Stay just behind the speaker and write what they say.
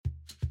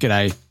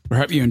G'day, we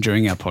hope you're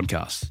enjoying our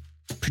podcast.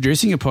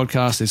 Producing a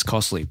podcast is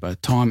costly, both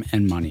time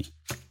and money.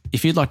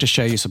 If you'd like to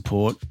show your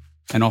support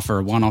and offer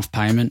a one-off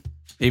payment,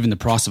 even the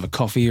price of a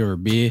coffee or a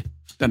beer,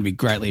 that'd be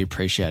greatly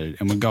appreciated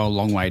and would go a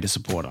long way to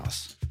support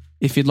us.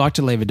 If you'd like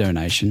to leave a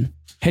donation,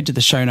 head to the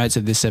show notes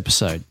of this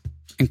episode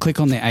and click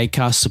on the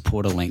Acast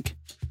supporter link.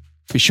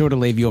 Be sure to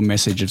leave your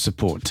message of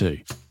support too.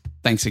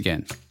 Thanks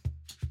again.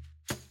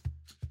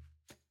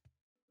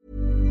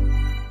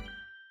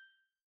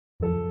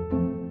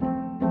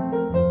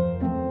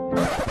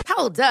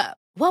 Hold up.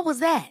 What was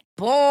that?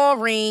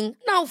 Boring.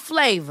 No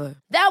flavor.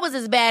 That was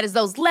as bad as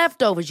those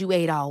leftovers you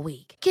ate all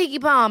week. Keke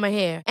Palmer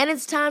here, and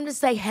it's time to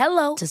say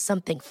hello to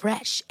something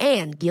fresh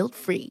and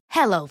guilt-free.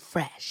 Hello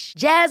Fresh.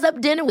 Jazz up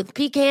dinner with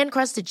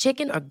pecan-crusted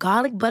chicken or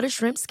garlic butter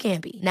shrimp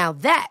scampi. Now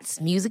that's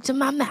music to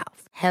my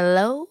mouth.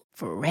 Hello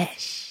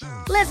Fresh.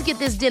 Let's get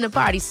this dinner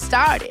party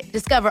started.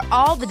 Discover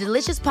all the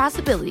delicious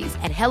possibilities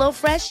at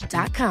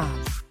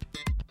hellofresh.com.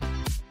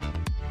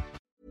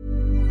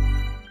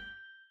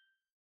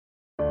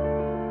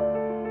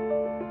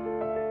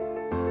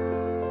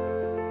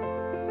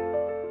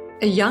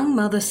 A young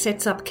mother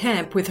sets up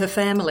camp with her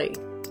family.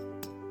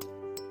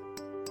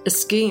 A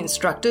ski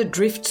instructor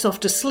drifts off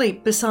to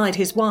sleep beside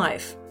his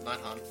wife. Night,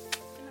 hon.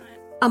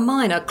 A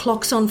miner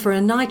clocks on for a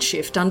night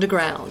shift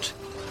underground.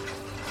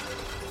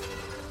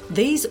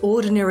 These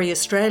ordinary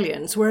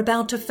Australians were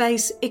about to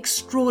face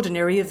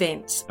extraordinary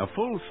events A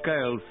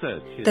full-scale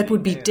search that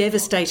would be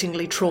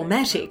devastatingly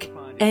traumatic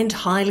and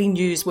highly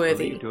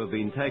newsworthy. to have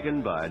been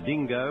taken by a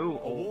dingo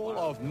A wall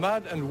of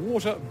mud and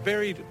water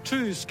buried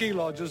 2 ski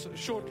lodges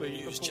shortly.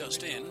 News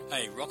just in,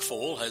 a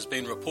rockfall has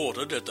been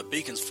reported at the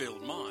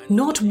Beaconsfield mine.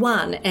 Not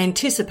one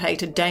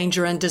anticipated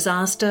danger and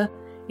disaster,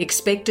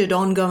 expected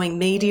ongoing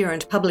media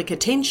and public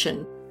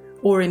attention,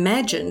 or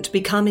imagined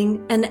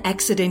becoming an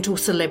accidental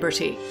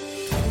celebrity.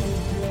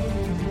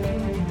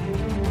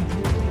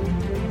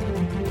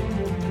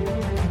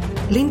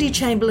 Lindy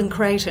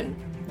Chamberlain-Creighton,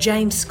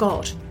 James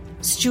Scott,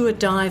 Stuart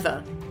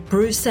Diver,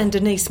 Bruce and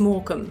Denise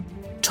Morecambe,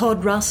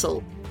 Todd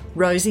Russell,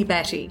 Rosie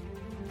Batty.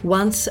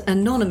 Once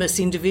anonymous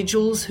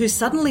individuals who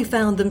suddenly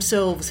found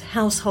themselves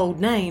household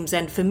names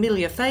and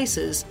familiar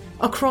faces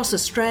across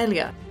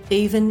Australia,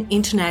 even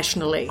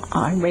internationally.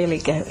 I rarely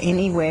go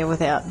anywhere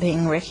without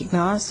being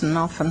recognised, and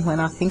often when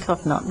I think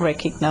I've not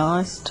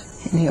recognised,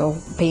 and you'll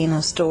be in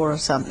a store or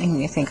something,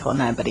 you think, oh,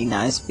 nobody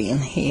knows me in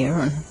here,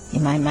 and you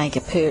may make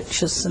a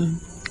purchase and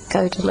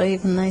go to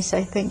leave and they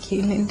say, thank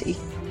you, Lindy.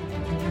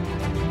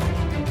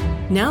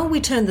 Now we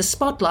turn the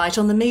spotlight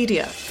on the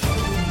media,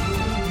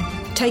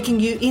 taking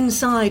you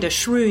inside a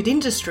shrewd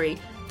industry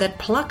that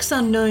plucks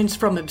unknowns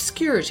from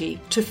obscurity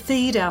to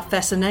feed our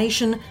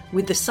fascination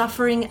with the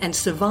suffering and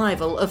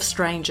survival of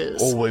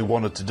strangers. All we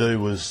wanted to do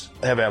was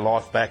have our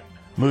life back,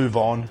 move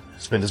on,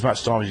 spend as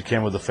much time as you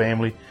can with the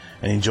family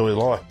and enjoy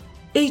life.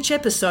 Each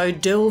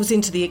episode delves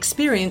into the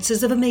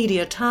experiences of a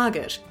media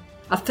target,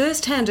 a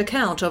first-hand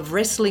account of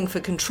wrestling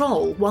for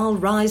control while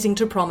rising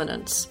to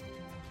prominence.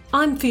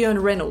 I'm Fiona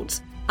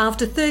Reynolds.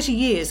 After 30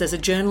 years as a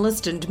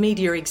journalist and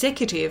media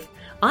executive,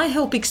 I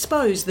help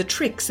expose the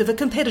tricks of a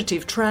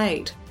competitive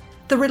trade,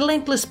 the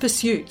relentless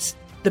pursuits,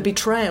 the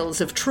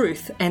betrayals of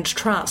truth and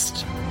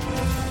trust.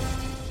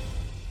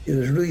 It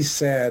was really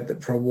sad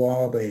that for a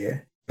while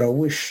there, I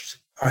wished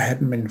I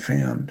hadn't been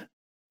found.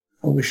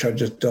 I wish I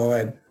just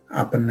died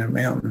up in the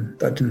mountain.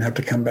 I didn't have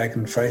to come back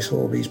and face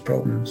all these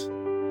problems.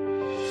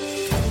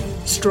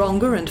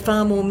 Stronger and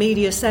far more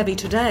media savvy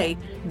today,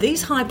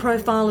 these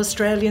high-profile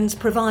Australians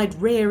provide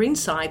rare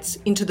insights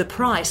into the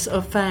price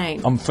of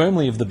fame. I'm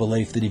firmly of the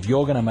belief that if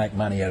you're going to make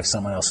money out of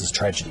someone else's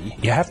tragedy,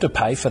 you have to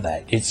pay for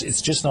that.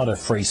 It's just not a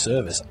free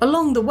service.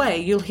 Along the way,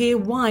 you'll hear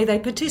why they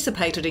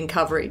participated in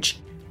coverage,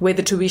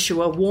 whether to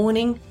issue a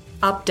warning,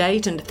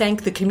 update and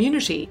thank the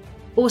community,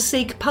 or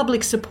seek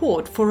public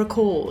support for a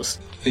cause.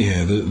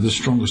 Yeah, the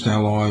strongest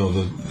ally or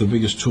the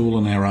biggest tool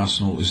in our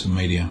arsenal is the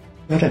media.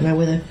 I don't know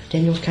whether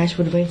Daniel's case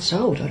would have been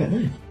solved. I don't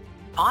know.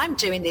 I'm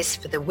doing this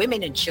for the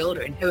women and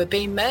children who are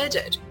being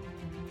murdered.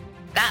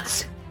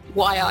 That's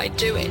why I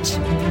do it.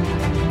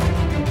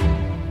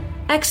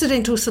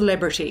 Accidental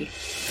Celebrity.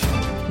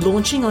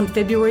 Launching on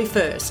February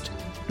 1st.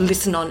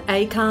 Listen on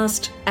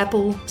Acast,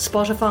 Apple,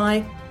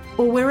 Spotify,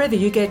 or wherever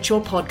you get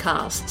your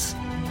podcasts.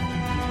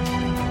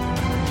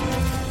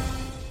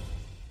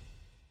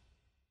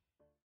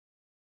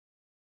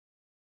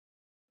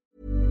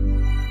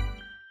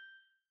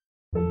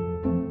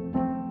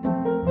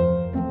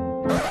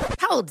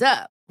 Hold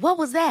up. What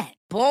was that?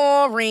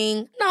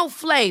 Boring. No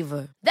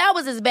flavor. That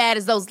was as bad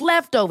as those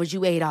leftovers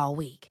you ate all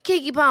week.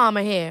 Keke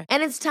Palmer here,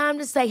 and it's time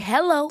to say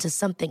hello to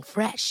something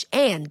fresh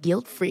and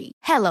guilt-free.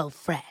 Hello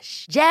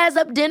Fresh. Jazz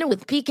up dinner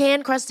with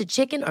pecan-crusted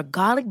chicken or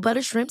garlic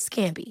butter shrimp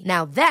scampi.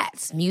 Now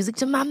that's music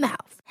to my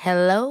mouth.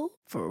 Hello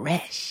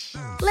Fresh.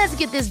 Let's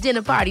get this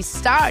dinner party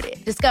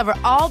started. Discover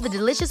all the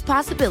delicious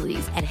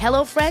possibilities at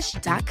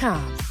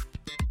hellofresh.com.